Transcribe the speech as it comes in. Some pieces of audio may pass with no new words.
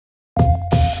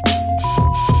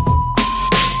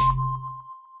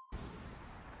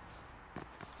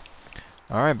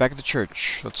Alright, back at the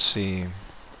church. Let's see.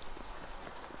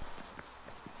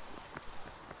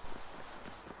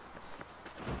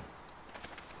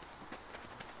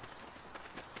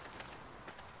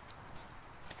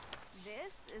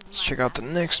 Let's check out the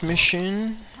next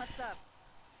mission. What's up?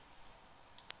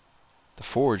 The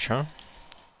forge, huh?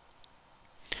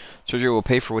 Sergio will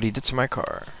pay for what he did to my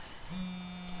car.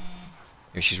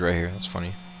 Yeah, she's right here. That's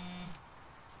funny.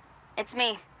 It's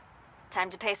me. Time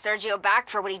to pay Sergio back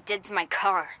for what he did to my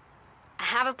car. I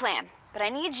have a plan, but I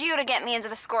need you to get me into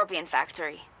the Scorpion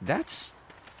factory. That's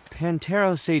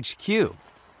Panteros HQ.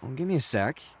 Well, give me a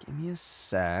sec. Give me a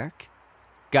sec.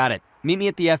 Got it. Meet me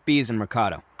at the FB's in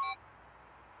Mercado.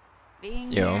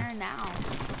 Being Yo. here now.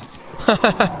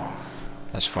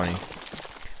 That's funny.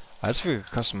 Let's see if we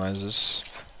can customize this.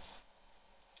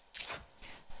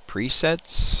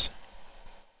 Presets.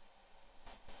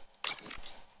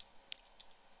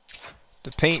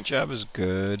 The paint job is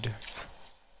good.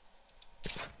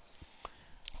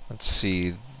 Let's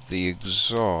see the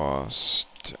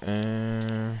exhaust.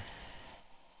 I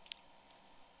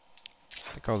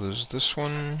think I'll use this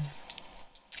one.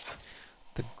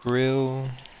 The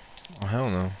grill. Oh hell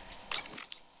no.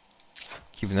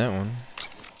 Keeping that one.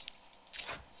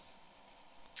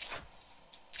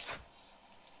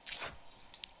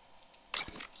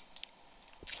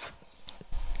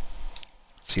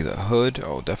 See the hood?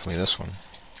 Oh, definitely this one.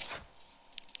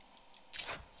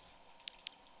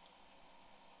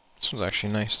 This one's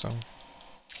actually nice though.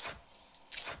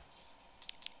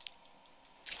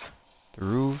 The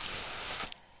roof.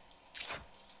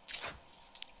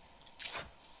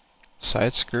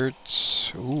 Side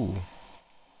skirts. Ooh.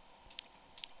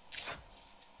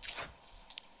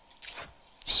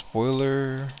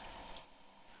 Spoiler.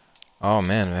 Oh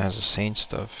man, it has the Saint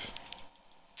stuff.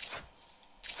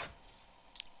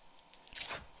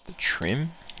 The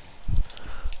trim?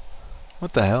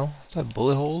 What the hell? Is that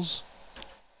bullet holes?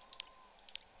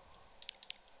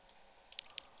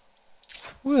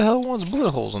 Who the hell wants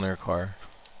bullet holes on their car?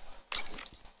 Let's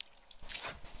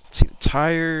see the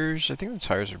tires. I think the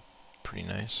tires are pretty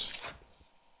nice.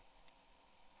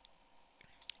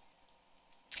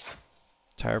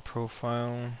 Tire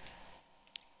profile.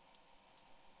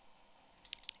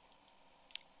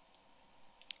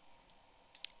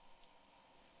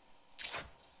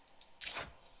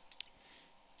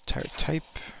 Tire type.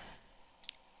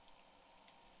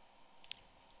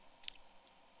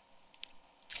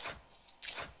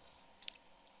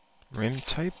 Rim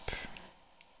type.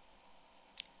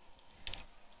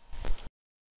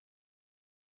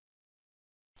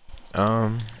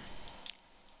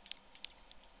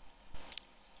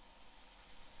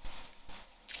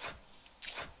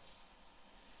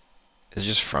 Is it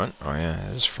just front? Oh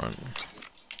yeah, it is front.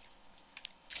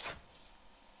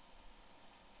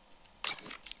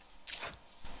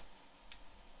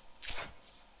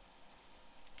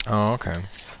 Oh, okay.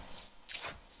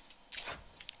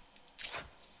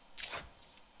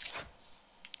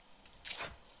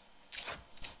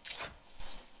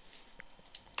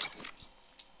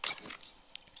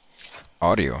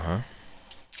 Audio, huh?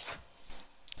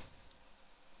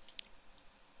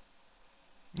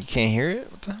 You can't hear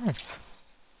it? What the hell?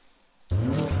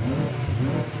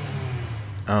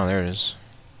 Oh, there it is.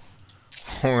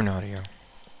 Horn audio.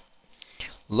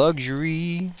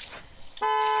 Luxury.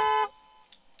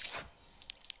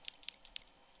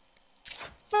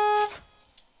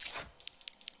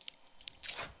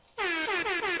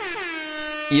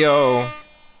 Yo.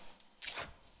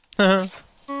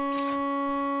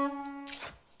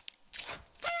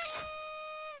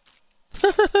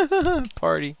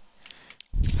 Party.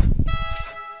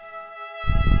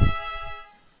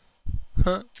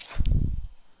 Huh?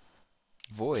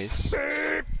 Voice.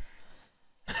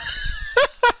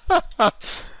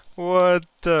 What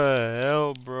the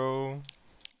hell, bro?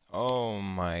 Oh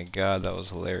my god, that was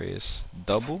hilarious.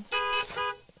 Double?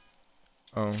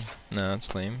 Oh, no,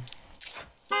 that's lame.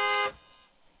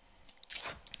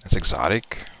 That's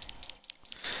exotic.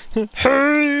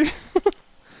 Hey!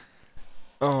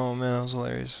 Oh man, that was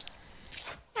hilarious.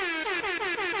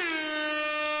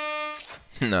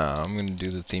 Nah, I'm gonna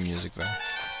do the theme music though.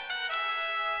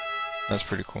 That's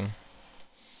pretty cool.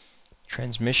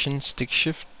 Transmission, stick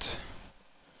shift.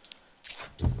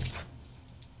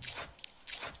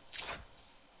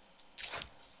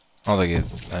 I don't think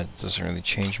that doesn't really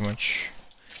change much.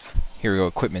 Here we go,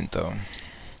 equipment though.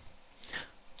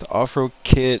 The off-road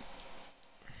kit.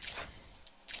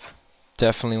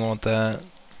 Definitely want that.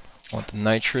 Want the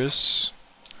nitrous.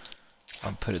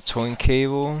 I'll put a towing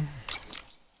cable.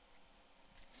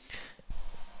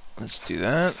 Let's do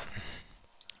that.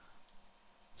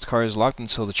 Let's car is locked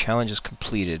until the challenge is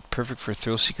completed. Perfect for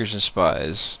thrill seekers and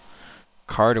spies.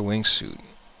 Car to wingsuit.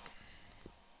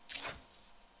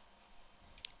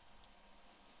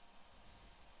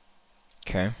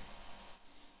 Okay.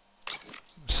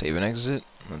 Save and exit.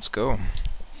 Let's go.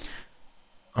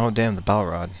 Oh damn, the bowel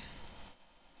rod.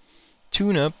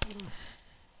 Tune up.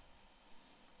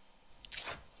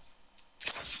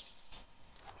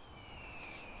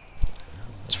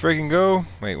 Let's friggin' go.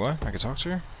 Wait, what? I can talk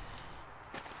to her?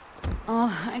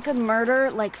 Oh, I could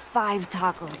murder like 5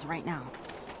 tacos right now.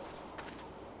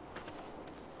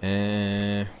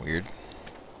 Weird.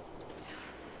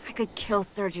 I could kill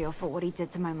Sergio for what he did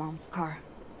to my mom's car.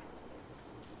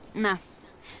 Nah,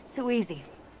 too easy.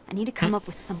 I need to come up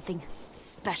with something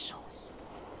special.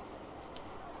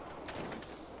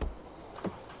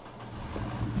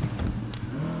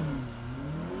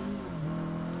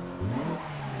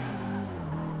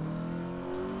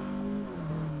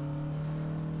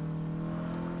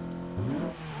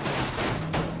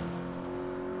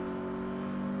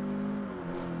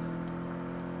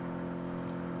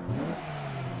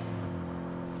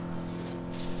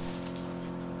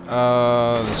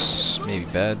 This is maybe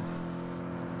bad.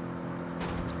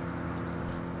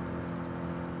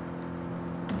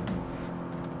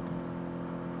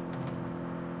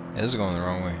 Yeah, this is going the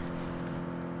wrong way.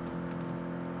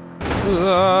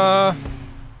 Oh,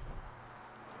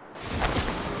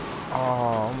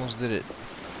 almost did it.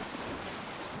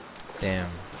 Damn.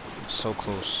 So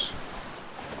close.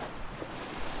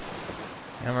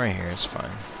 I'm right here, it's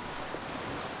fine.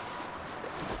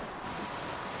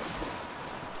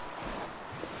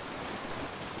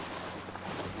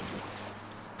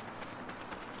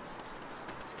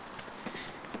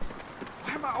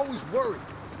 Always worried.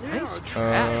 Nice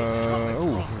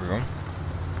Oh, here we go.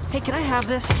 Hey, can I have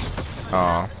this?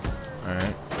 Aw.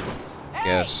 Alright. Hey,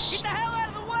 Guess. get the hell out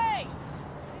of the way!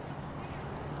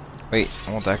 Wait,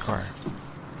 I want that car.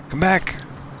 Come back!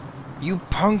 You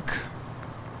punk!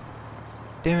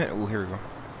 Damn it. Oh, here we go.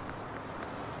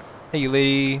 Hey, you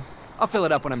lady. I'll fill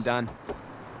it up when I'm done.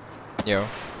 Yo.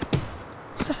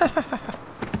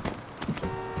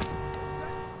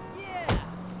 Yeah.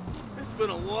 It's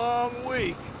been a long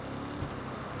week.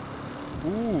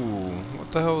 Ooh,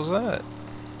 what the hell was that?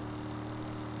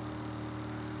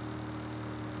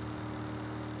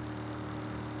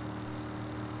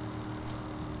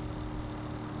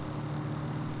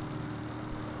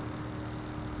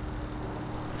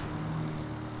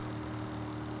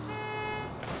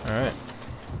 Alright.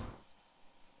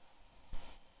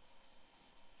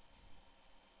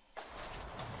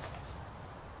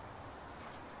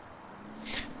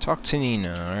 Talk to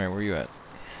Neenah. Alright, where you at?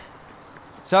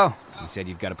 So, you said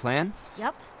you've got a plan?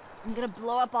 Yep. I'm gonna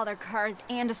blow up all their cars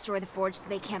and destroy the forge so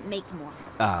they can't make more.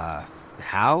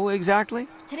 How exactly?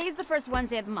 Today's the first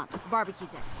Wednesday of the month, barbecue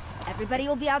day. Everybody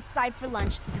will be outside for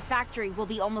lunch. The factory will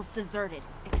be almost deserted,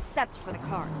 except for the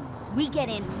cars. We get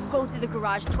in, go through the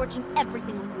garage, torching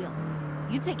everything with wheels.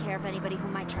 You take care of anybody who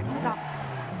might try to stop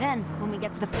us. Then, when we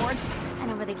get to the forge, I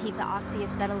know where they keep the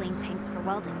oxyacetylene tanks for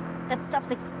welding. That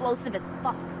stuff's explosive as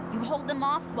fuck. You hold them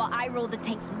off while I roll the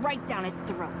tanks right down its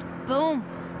throat. Boom!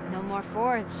 No more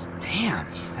forge. Damn,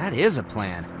 that is a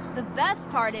plan. The best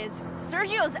part is,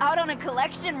 Sergio's out on a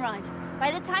collection run.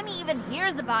 By the time he even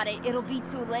hears about it, it'll be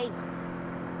too late.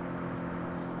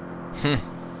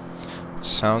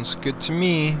 Sounds good to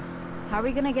me. How are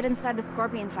we gonna get inside the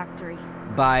Scorpion factory?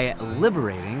 By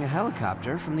liberating a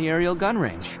helicopter from the aerial gun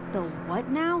range. The what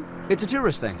now? It's a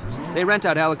tourist thing. They rent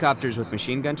out helicopters with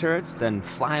machine gun turrets, then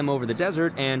fly them over the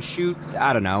desert and shoot,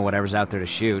 I don't know, whatever's out there to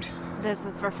shoot. This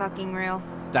is for fucking real.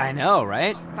 I know,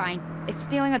 right? Fine. If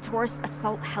stealing a tourist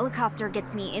assault helicopter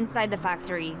gets me inside the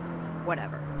factory,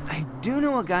 whatever. I do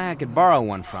know a guy I could borrow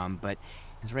one from, but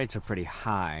his rates are pretty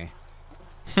high.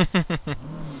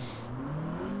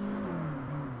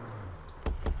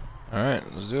 Alright,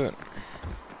 let's do it.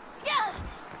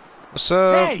 What's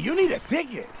up? Hey, you need a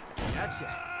ticket. Gotcha.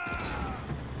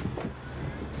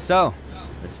 So,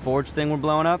 this forge thing we're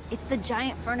blowing up? It's the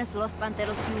giant furnace Los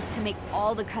Panteros use to make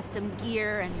all the custom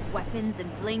gear and weapons and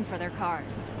bling for their cars.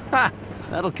 Ha!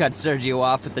 That'll cut Sergio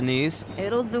off at the knees.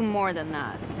 It'll do more than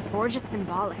that. The forge is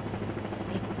symbolic.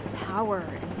 It's power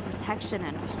and protection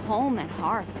and home and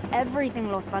hearth.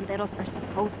 Everything Los Panteros are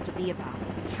supposed to be about.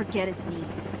 Forget his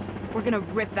knees. We're gonna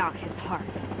rip out his heart.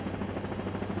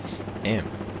 Damn.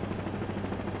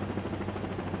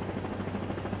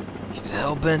 He's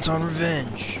hell-bent on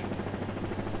revenge.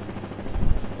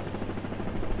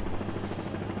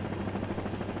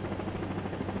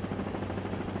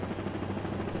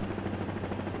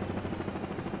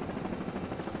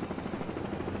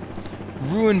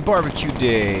 Ruined barbecue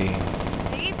day.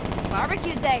 See?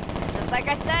 Barbecue day, just like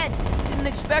I said. Didn't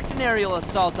expect an aerial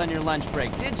assault on your lunch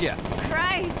break, did ya?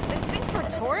 Christ, this thing's for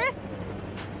tourists?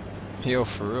 Yo,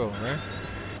 for real, right?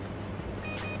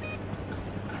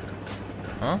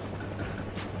 Huh?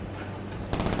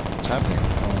 What's happening?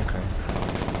 Oh, okay.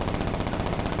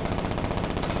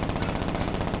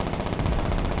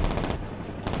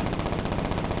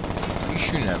 What are you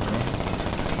shooting at, bro?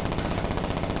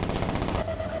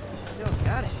 Still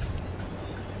got it.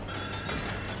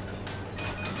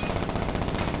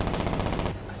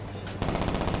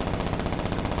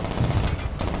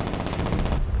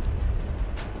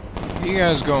 Where you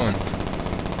guys going?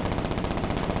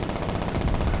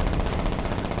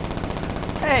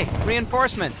 Hey,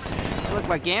 reinforcements. They look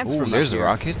like ants Ooh, from there's up the here.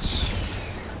 rockets.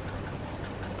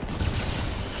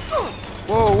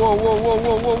 Whoa, whoa, whoa, whoa,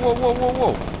 whoa, whoa, whoa, whoa, whoa,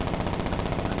 whoa.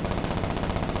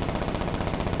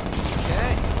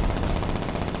 Okay.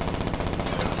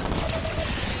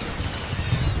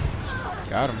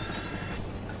 Got him.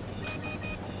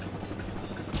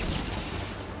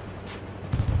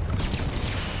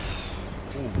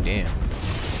 Ooh, damn.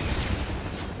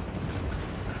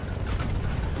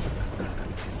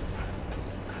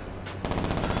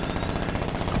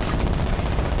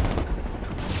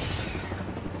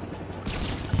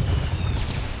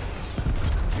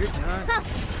 You're done. Huh,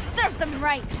 serves them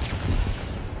right.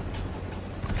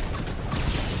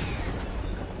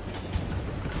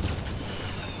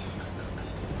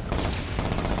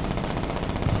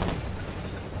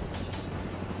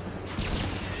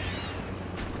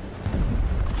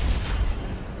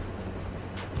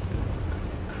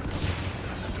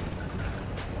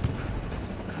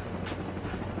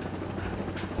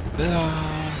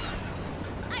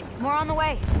 More on the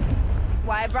way. This is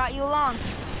why I brought you along.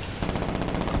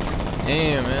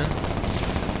 Damn, man.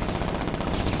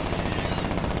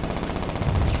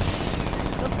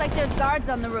 Looks like there's guards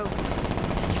on the roof.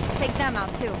 Take them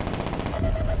out too.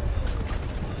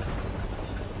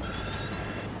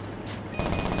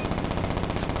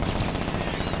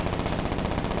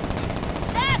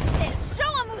 That's it!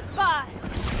 Show 'em who's boss!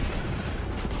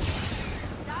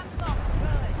 That's all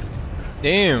good.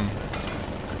 Damn.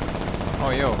 Oh,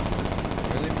 yo.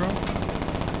 Really, bro?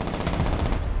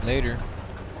 Later.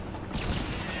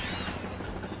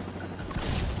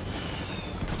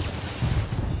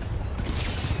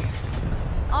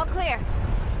 All clear.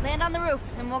 Land on the roof,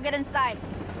 and we'll get inside.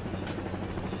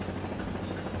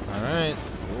 Alright.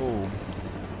 Whoa.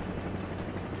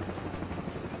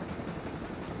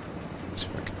 Let's see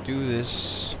if I can do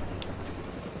this.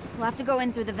 We'll have to go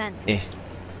in through the vent. Eh.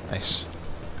 Nice.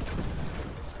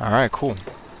 Alright, cool.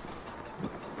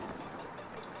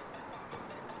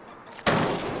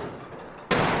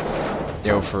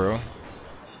 Yo, for real.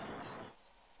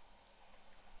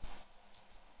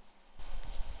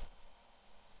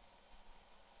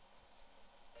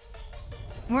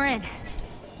 We're in.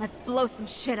 Let's blow some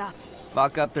shit up.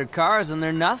 Fuck up their cars and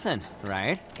they're nothing,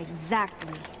 right?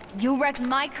 Exactly. You wreck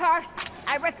my car,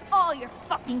 I wreck all your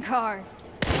fucking cars.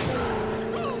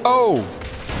 Oh!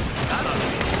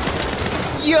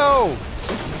 Yo!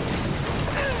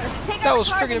 Let's take That out was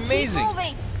the cars friggin' and keep amazing.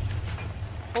 moving.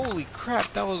 Holy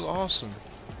crap, that was awesome.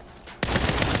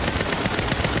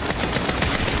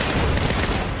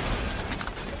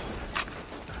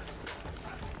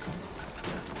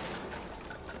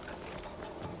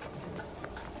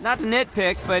 Not to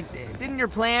nitpick, but didn't your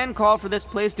plan call for this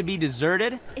place to be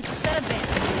deserted? It should have been.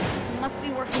 We must be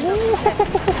working those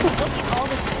shifts. Look at all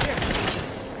this gear.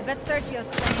 I bet Sergio's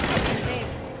planning something big.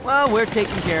 Well, we're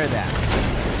taking care of that.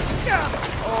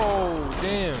 Oh,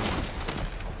 damn.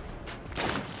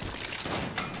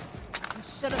 I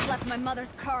should have left my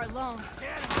mother's car alone.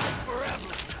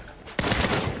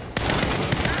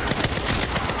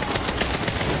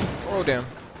 Oh, damn.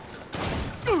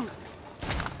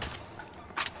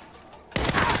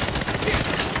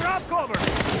 Drop cover!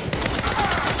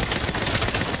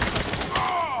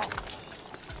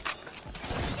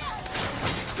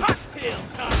 Cocktail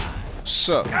time! What's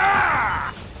up?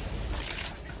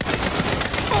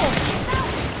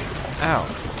 Ow.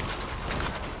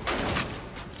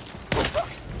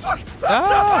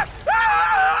 Ah!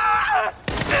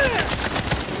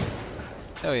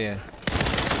 Hell yeah.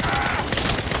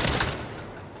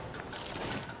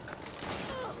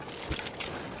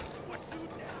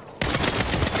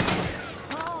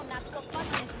 Oh, not so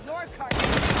fucking into your car.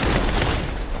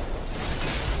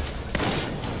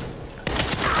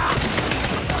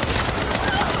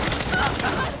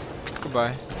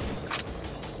 Goodbye.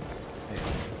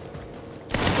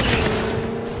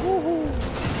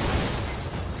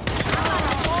 I'm on a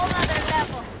whole nother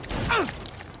level.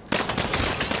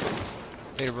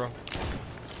 Later, bro.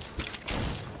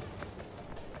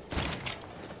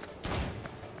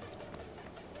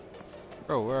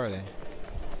 Bro, where are they?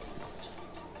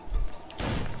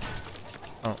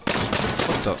 Oh.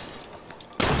 What the?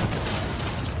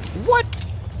 What?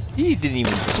 He didn't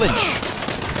even flinch. Hey.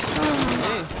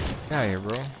 Get out of here,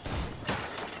 bro.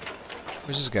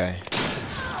 Where's this guy?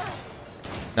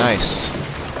 Nice.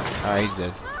 Ah, he's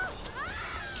dead.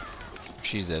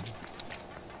 She's dead.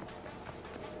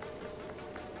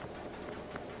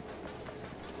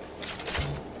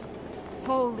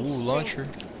 Holy Ooh, shit. launcher.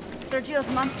 Sergio's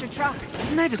monster truck.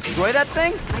 Didn't I destroy that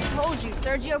thing? I told you,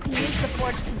 Sergio can use the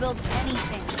forge to build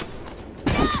anything.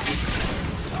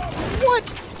 What?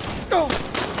 No.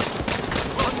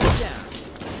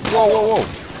 Whoa, whoa, whoa.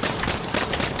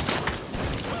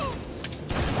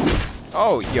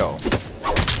 Oh, yo.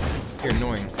 You're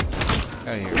annoying. Get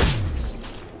out of here.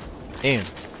 Damn.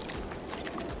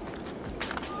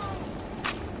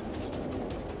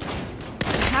 I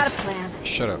had a plan,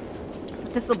 Shut up.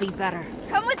 but this'll be better.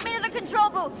 Come with me to the control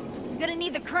booth. I'm gonna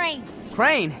need the crane.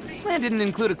 Crane? Plan didn't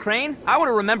include a crane. I would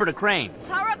have remembered a crane.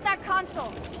 Power up that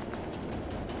console.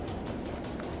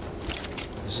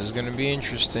 This is gonna be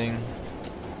interesting.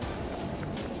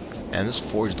 And this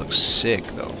forge looks sick,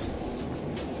 though.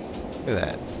 Look at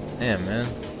that. Damn, man.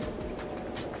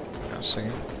 Hang on a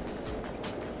second.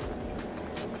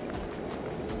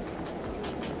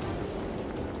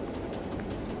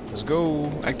 Let's go.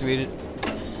 Activate it.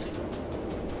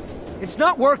 It's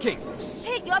not working.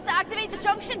 Shit, you have to activate the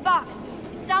junction box.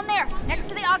 It's down there, next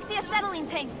to the oxyacetylene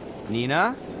tanks.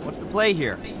 Neenah, what's the play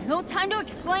here? No time to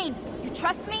explain. You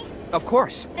trust me? Of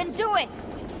course. Then do it.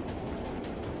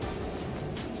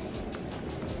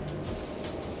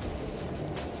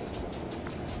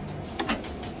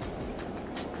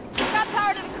 Got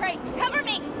power to the crate. Cover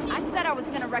me. I said I was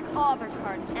gonna wreck all their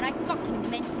cars, and I fucking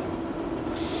meant it.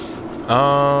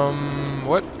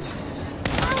 What?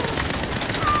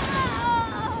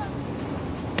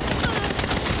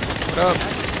 What up?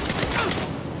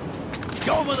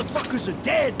 Y'all motherfuckers are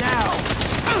dead now.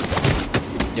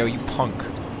 Yo, you punk.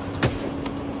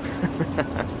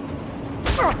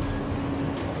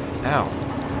 Ow.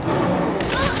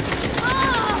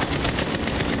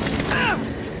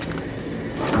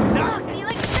 The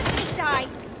electricity died.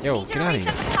 Yo, Need get to out of reset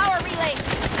here. the power relay.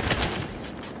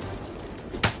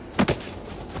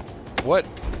 What?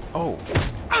 Oh.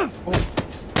 Oh.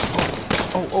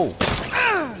 Oh, oh.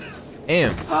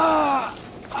 Damn.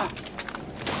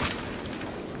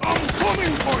 I'm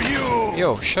coming for you.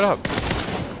 Yo, shut up.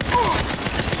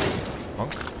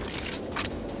 Punk.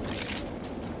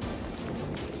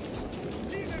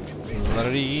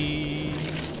 La-da-dee.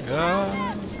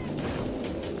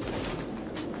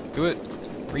 Do it.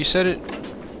 Reset it.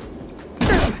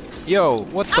 Yo,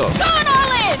 what the? Going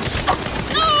all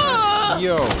in!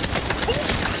 Yo.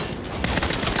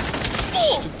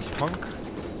 Stupid punk.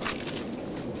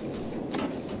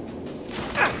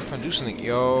 Trying to do something.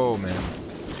 Yo, man.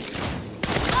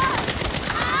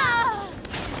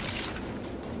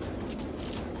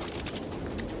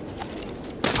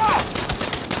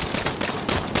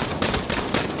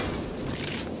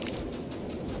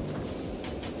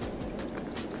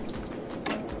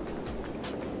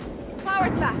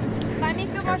 Power's back. Just buy me a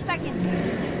few more seconds.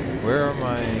 Where are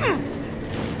my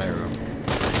room?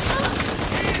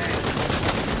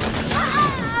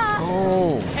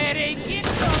 Oh. Headache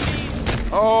incoming!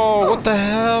 Oh, what the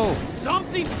hell?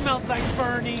 Something smells like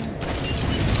burning.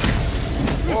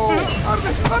 Whoa.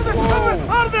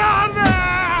 Arda!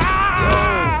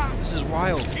 Yo, this is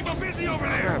wild. Keep them busy over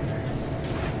there.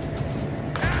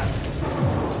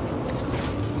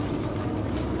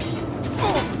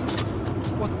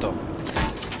 What the?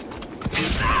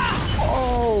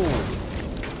 Oh.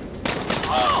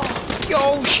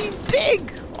 Yo, she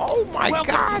big. Oh my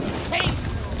god. Hey,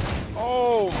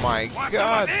 Oh my Want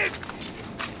god. some of this?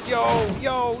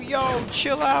 Yo,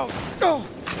 chill out. Oh.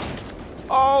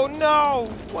 Oh no.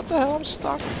 What the hell? I'm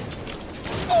stuck.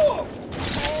 Oh.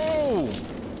 Oh.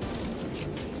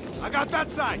 I got that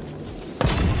side.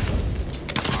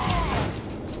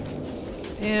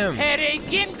 Damn. headache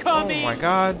Oh incoming! my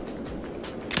god.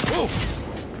 Move.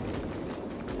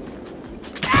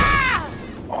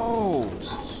 Oh.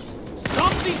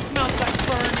 Something smells like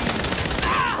burning.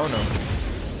 Oh no.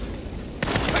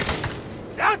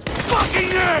 That's fucking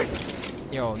it.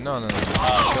 Yo, no.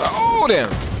 Oh damn.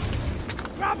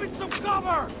 Grabbing some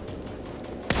cover.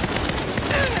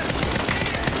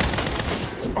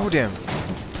 Oh damn.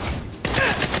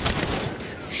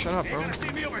 Shut up, You're bro. gonna see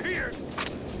me over here.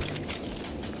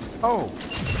 Oh.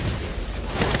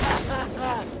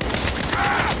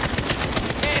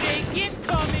 Headache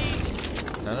incoming!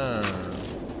 No.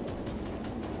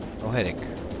 No headache.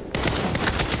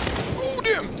 Oh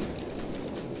damn.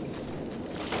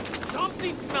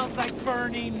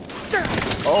 burning.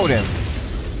 Oh, damn.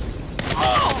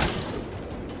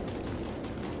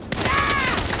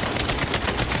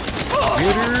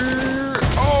 Get her.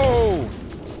 Oh.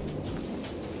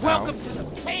 Welcome to the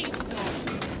pain zone.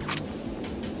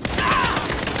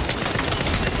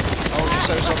 Oh, you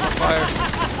set yourself on fire.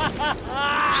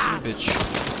 Stupid bitch.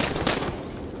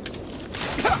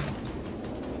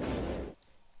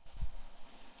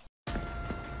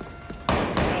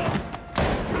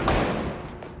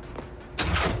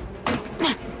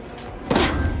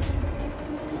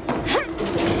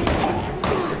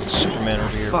 Superman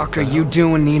over here. Fuck are you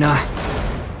doing, Neenah?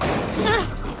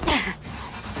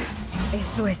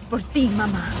 Esto es por ti,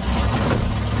 mamá.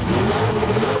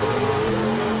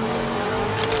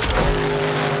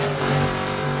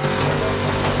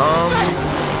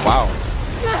 Wow.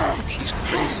 She's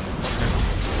crazy.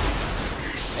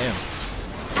 Damn.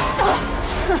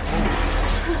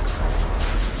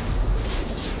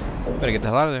 Better get the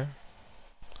hell out of there.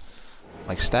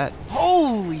 Like stat.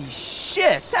 Holy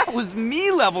shit! That was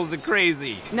me levels of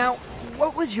crazy! Now,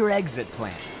 what was your exit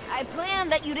plan? I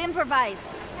planned that you'd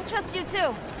improvise. I trust you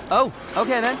too. Oh,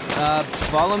 okay then.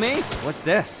 Follow me? What's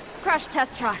this? Crash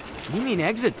test track. You mean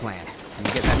exit plan? Can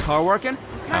you get that car working?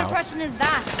 What kind of question is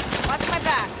that? Watch my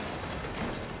back.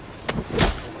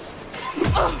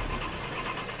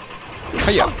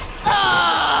 Hiya.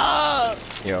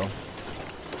 Yo.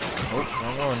 Oh,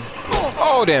 wrong one.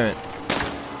 Oh, damn it.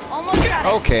 Almost got it.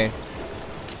 Okay.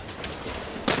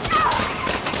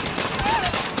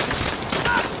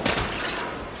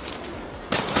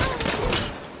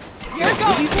 You're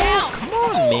going down. Come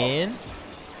on, man. I'm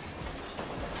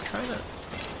trying to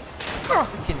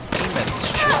freaking aim at this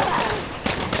shit.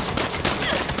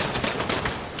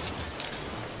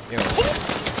 Yo.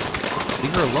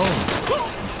 Leave her alone. You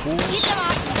fools. Keep them off.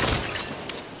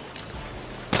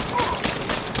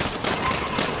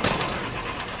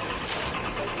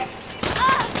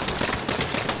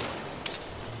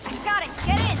 I got it.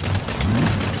 Get in.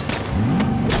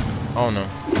 Oh no.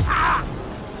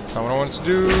 That's not what I wanted to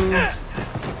do.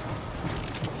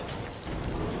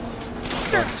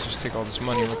 Let's just take all this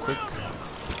money real quick.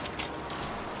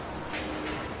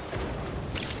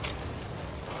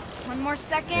 One more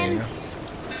There second. you go.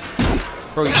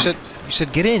 Bro, you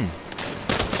said get in.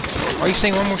 Why are you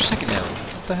saying one more second now?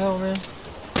 What the hell, man?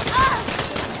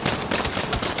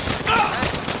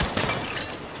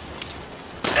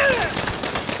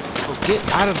 Bro, get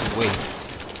out of the way.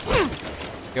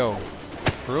 Yo,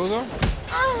 for real though?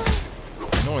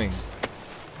 Annoying.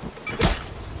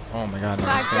 Oh my god, no,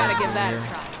 I've this got to guy's give over that a here.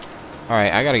 try.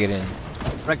 Alright, I gotta get in.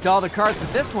 Wrecked all the cars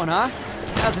with this one, huh?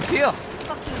 How's it feel?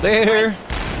 Later!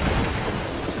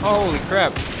 Holy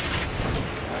crap.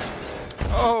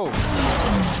 Oh!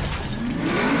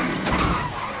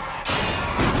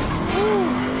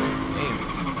 Damn.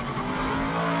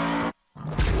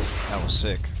 That was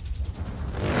sick.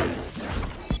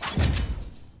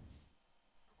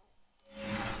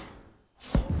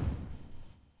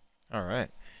 Alright.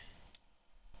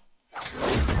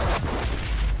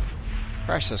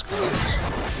 Crash says comments.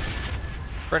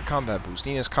 Front combat boost.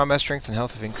 Neenah's combat strength and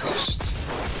health have increased.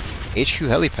 HQ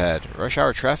helipad. Rush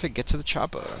hour traffic. Get to the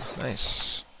chopper.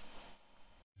 Nice.